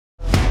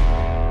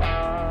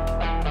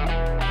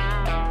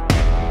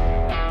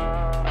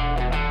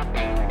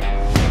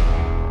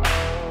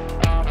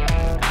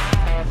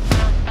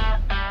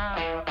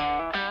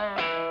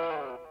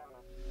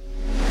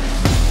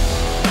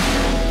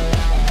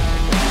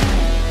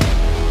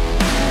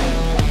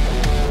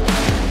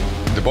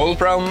Boulder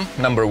problem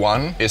number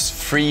 1 is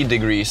 3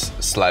 degrees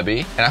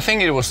slabby, and I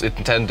think it was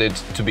intended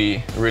to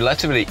be a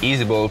relatively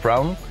easy boulder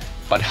problem,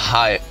 but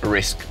high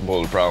risk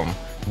boulder problem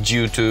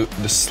due to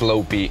the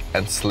slopey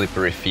and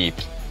slippery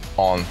feet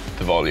on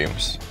the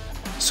volumes.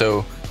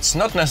 So it's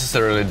not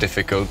necessarily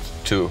difficult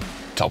to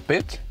top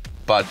it,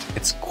 but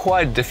it's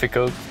quite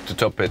difficult to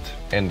top it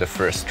in the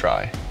first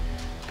try,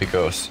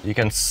 because you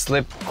can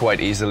slip quite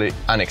easily,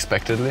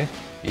 unexpectedly,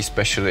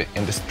 especially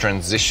in this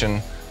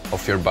transition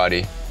of your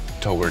body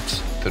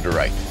towards to the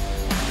right.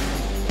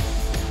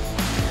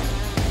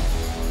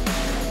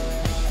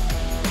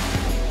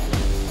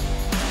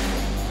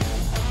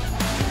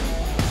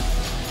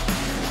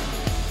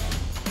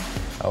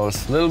 I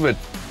was a little bit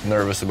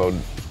nervous about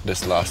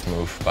this last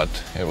move, but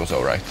it was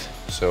alright.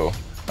 So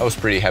I was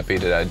pretty happy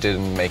that I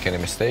didn't make any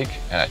mistake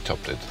and I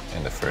topped it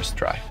in the first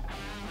try.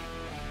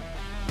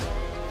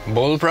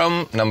 Boulder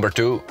problem number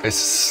 2 is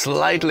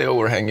slightly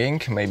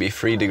overhanging, maybe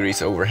 3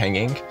 degrees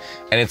overhanging,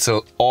 and it's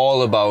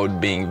all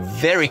about being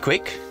very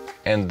quick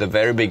in the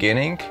very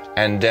beginning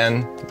and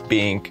then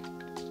being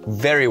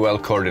very well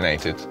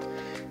coordinated,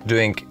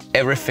 doing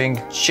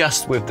everything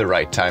just with the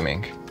right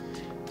timing.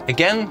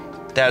 Again,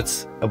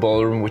 that's a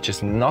boulder which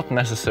is not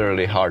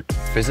necessarily hard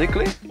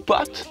physically,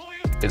 but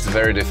it's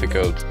very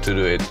difficult to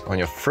do it on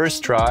your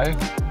first try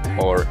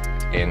or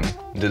in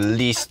the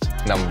least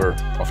number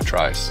of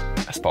tries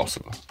as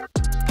possible.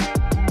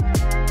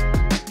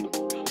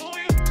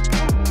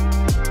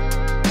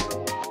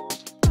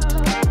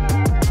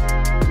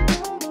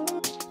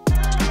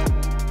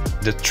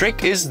 The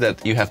trick is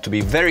that you have to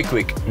be very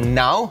quick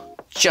now,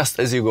 just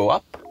as you go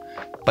up,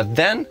 but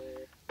then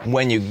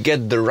when you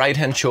get the right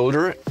hand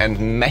shoulder and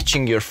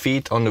matching your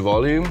feet on the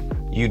volume,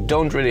 you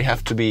don't really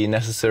have to be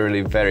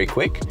necessarily very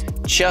quick,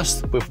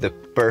 just with the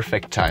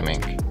perfect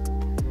timing.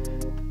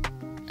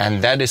 And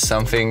that is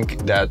something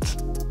that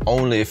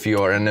only if you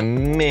are an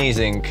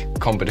amazing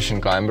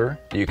competition climber,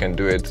 you can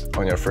do it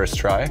on your first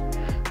try.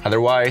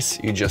 Otherwise,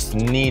 you just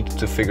need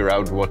to figure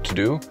out what to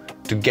do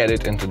to get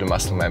it into the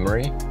muscle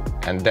memory.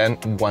 And then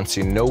once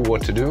you know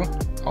what to do,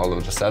 all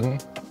of a sudden,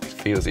 it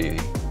feels easy.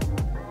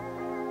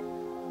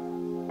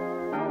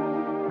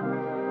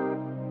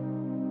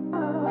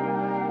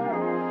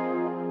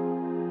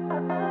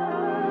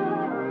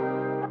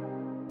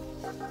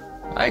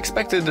 I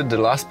expected that the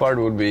last part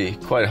would be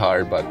quite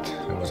hard, but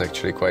it was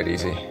actually quite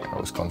easy. I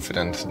was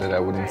confident that I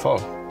wouldn't fall.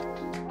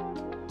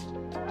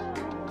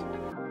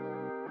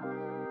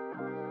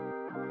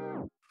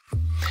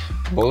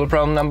 Boulder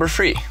problem number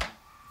 3.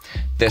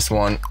 This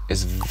one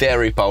is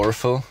very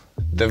powerful.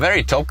 The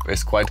very top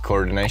is quite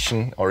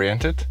coordination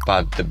oriented,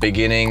 but the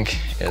beginning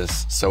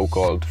is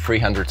so-called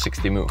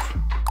 360 move.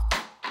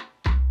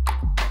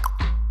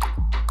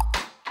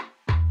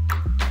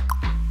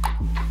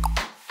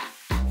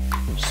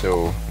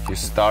 So you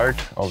start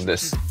of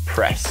this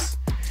press,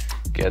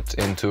 get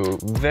into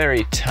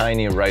very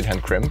tiny right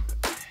hand crimp,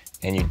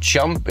 and you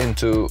jump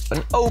into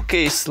an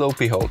okay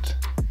slopey hold.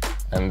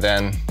 And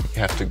then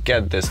you have to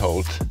get this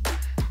hold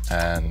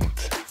and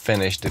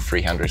finish the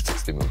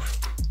 360 move.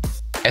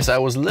 As I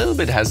was a little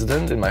bit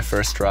hesitant in my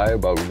first try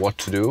about what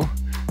to do,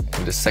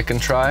 in the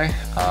second try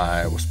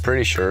I was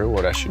pretty sure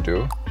what I should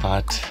do,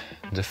 but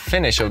the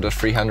finish of the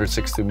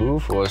 360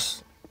 move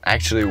was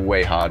actually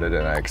way harder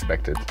than I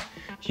expected.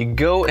 You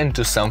go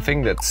into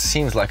something that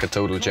seems like a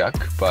total jug,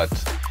 but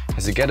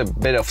as you get a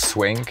bit of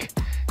swing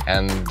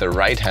and the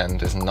right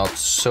hand is not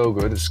so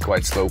good, it's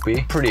quite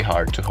slopey, pretty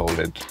hard to hold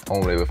it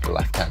only with the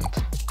left hand.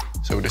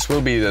 So this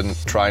will be the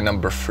try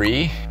number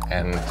 3,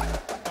 and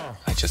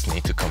I just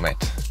need to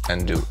commit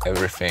and do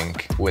everything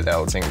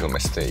without a single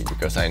mistake,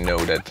 because I know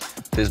that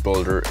this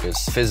boulder is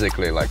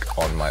physically like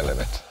on my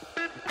limit.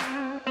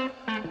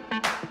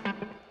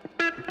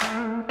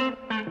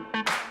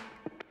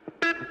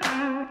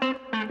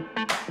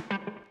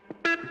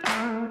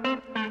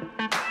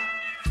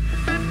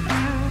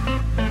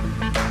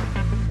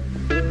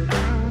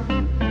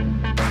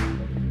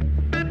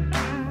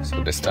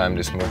 This time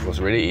this move was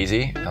really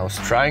easy. I was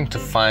trying to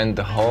find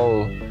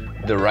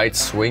the right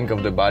swing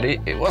of the body.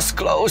 It was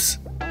close,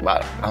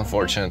 but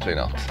unfortunately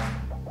not.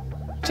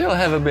 Still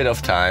have a bit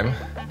of time.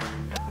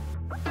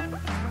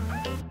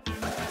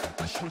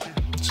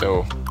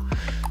 So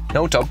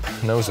no top,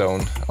 no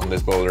zone on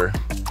this boulder,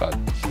 but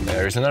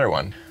there is another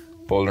one.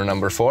 Boulder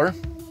number 4.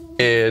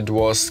 It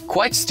was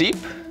quite steep.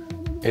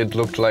 It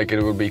looked like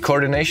it would be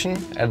coordination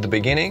at the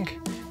beginning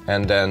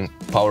and then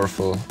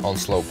powerful on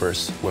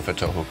slopers with a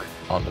toe hook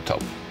on the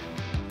top.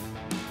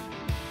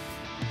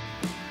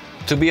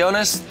 To be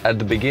honest, at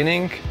the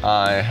beginning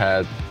I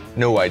had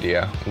no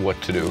idea what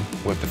to do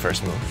with the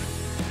first move.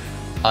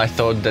 I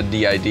thought that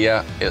the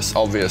idea is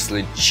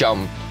obviously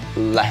jump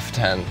left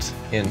hand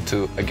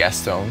into a gas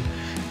zone,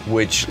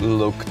 which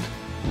looked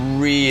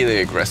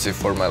really aggressive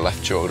for my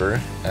left shoulder,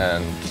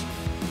 and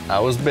I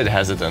was a bit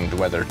hesitant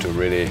whether to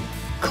really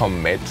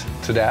commit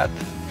to that,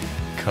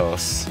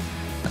 because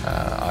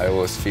I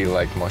always feel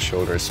like my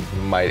shoulders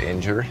might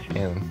injure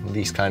in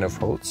these kind of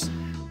holds.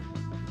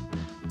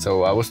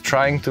 So I was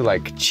trying to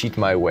like cheat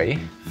my way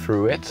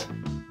through it.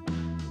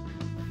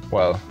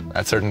 well,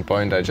 at a certain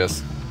point I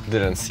just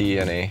didn't see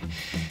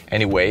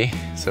any way,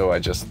 so I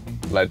just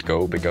let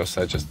go because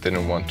I just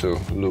didn't want to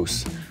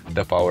lose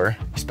the power,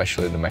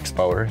 especially the max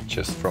power,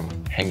 just from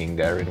hanging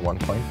there in one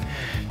point.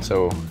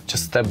 So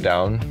just stepped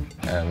down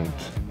and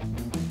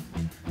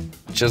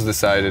just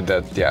decided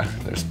that, yeah,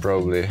 there's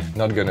probably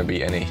not gonna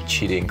be any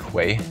cheating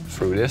way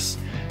through this,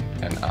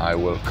 and I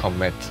will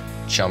commit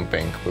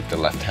jumping with the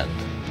left hand.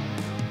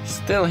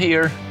 Still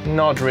here,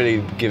 not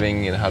really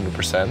giving it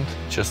 100%,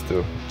 just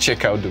to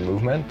check out the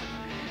movement,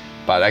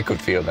 but I could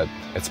feel that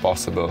it's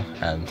possible,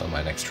 and on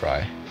my next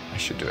try, I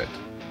should do it.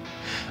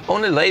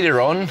 Only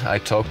later on, I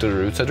talked to the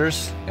route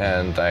setters,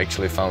 and I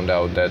actually found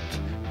out that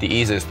the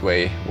easiest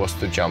way was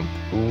to jump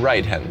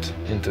right hand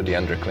into the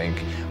underclink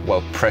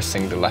while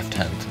pressing the left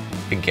hand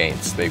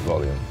against the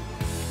volume,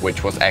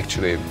 which was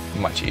actually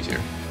much easier.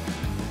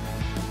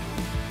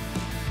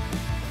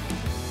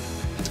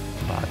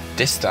 But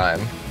this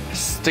time, I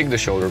stick the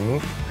shoulder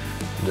move.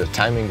 The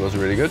timing was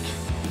really good.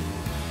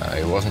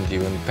 It wasn't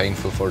even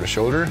painful for the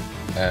shoulder,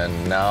 and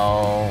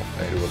now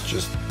it was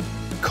just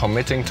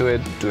committing to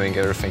it, doing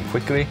everything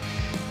quickly,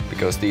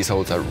 because these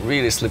holds are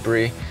really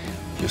slippery.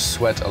 You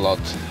sweat a lot,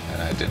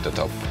 and I did the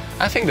top.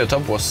 I think the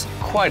top was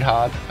quite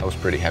hard. I was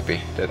pretty happy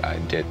that I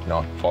did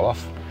not fall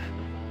off.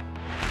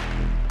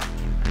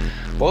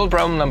 Boulder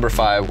problem number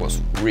 5 was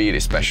really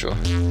special.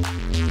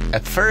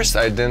 At first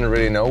I didn't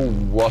really know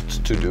what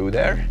to do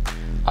there.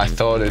 I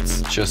thought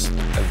it's just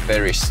a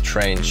very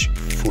strange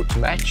foot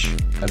match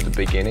at the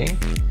beginning.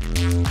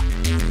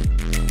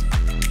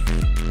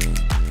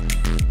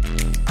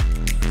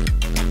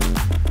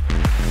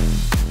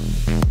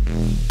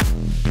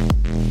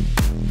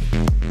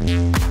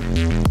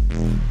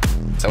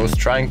 So I was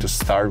trying to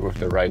start with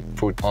the right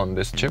foot on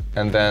this chip,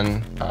 and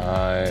then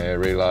I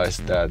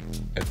realized that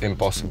it's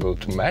impossible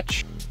to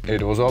match.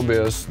 It was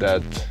obvious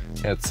that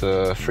it's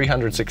a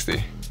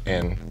 360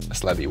 in a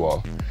slabby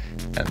wall,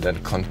 and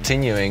then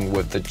continuing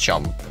with the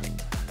jump,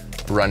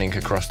 running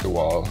across the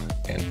wall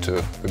into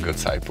a good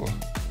side pull.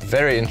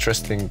 Very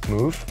interesting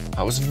move.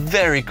 I was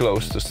very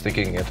close to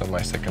sticking it on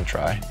my second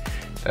try.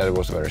 That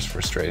was very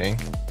frustrating.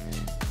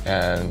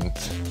 And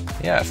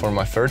yeah, for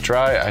my third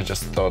try, I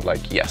just thought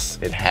like, yes,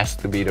 it has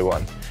to be the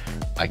one.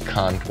 I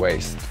can't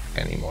waste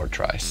any more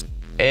tries.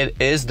 It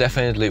is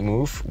definitely a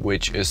move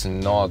which is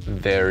not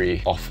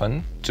very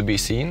often to be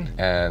seen,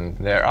 and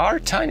there are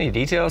tiny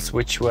details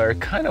which were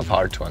kind of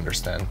hard to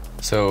understand.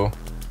 So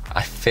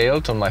I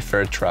failed on my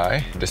third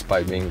try,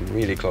 despite being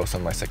really close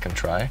on my second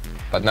try.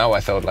 But now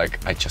I thought like,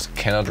 I just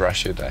cannot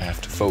rush it. I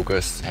have to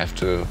focus, have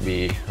to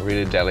be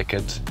really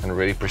delicate and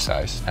really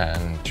precise,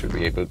 and should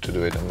be able to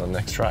do it on the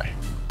next try.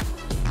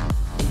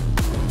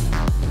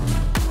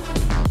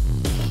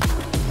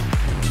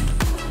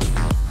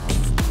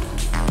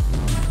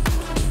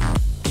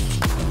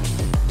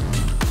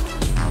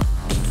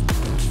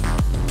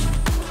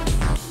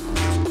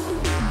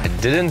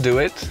 Didn't do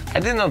it. I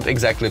did not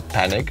exactly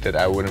panic that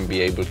I wouldn't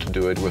be able to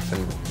do it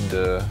within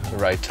the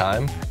right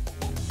time.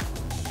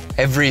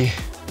 Every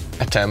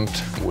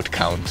attempt would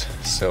count,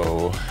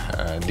 so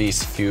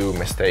these few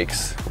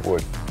mistakes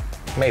would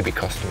maybe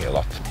cost me a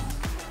lot.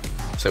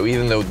 So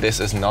even though this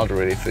is not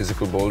really a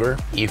physical boulder,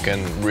 you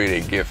can really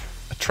give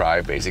a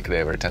try basically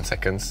every 10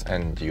 seconds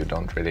and you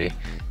don't really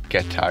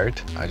get tired.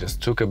 I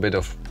just took a bit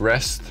of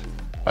rest,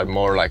 but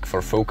more like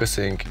for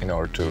focusing in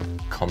order to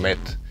commit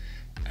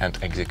and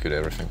execute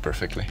everything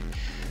perfectly.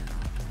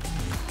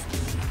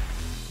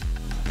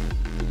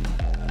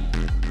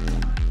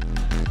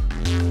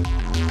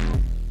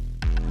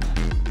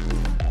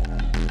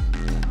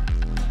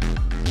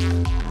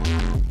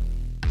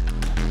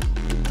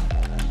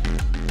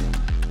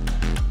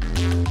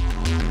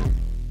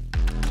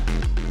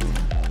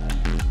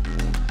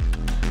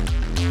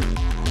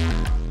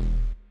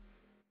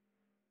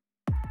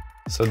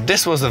 So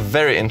this was a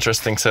very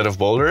interesting set of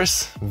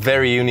boulders,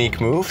 very unique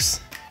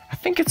moves. I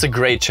think it's a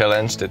great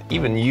challenge that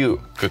even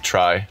you could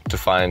try to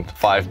find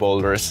 5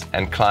 boulders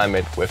and climb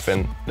it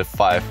within the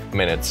 5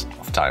 minutes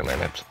of time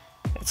limit.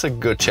 It's a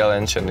good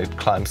challenge, and it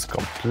climbs a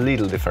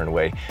completely different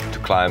way to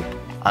climb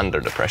under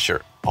the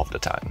pressure of the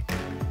time.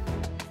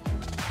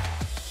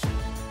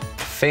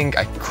 I think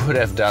I could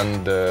have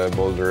done the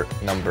boulder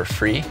number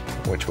 3,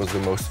 which was the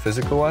most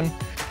physical one.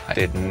 I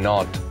did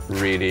not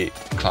really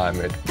climb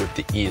it with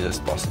the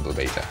easiest possible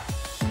beta.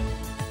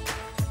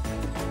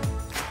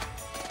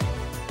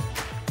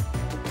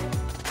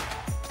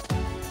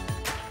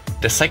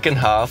 The second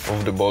half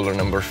of the boulder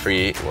number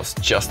 3 was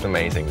just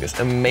amazing.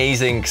 This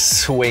amazing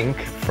swing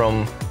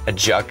from a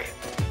jug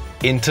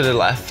into the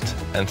left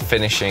and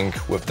finishing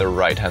with the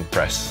right hand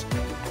press.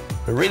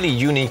 A really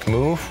unique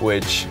move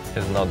which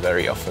is not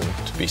very often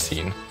to be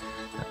seen.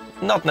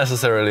 Not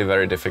necessarily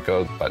very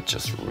difficult, but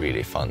just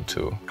really fun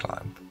to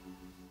climb.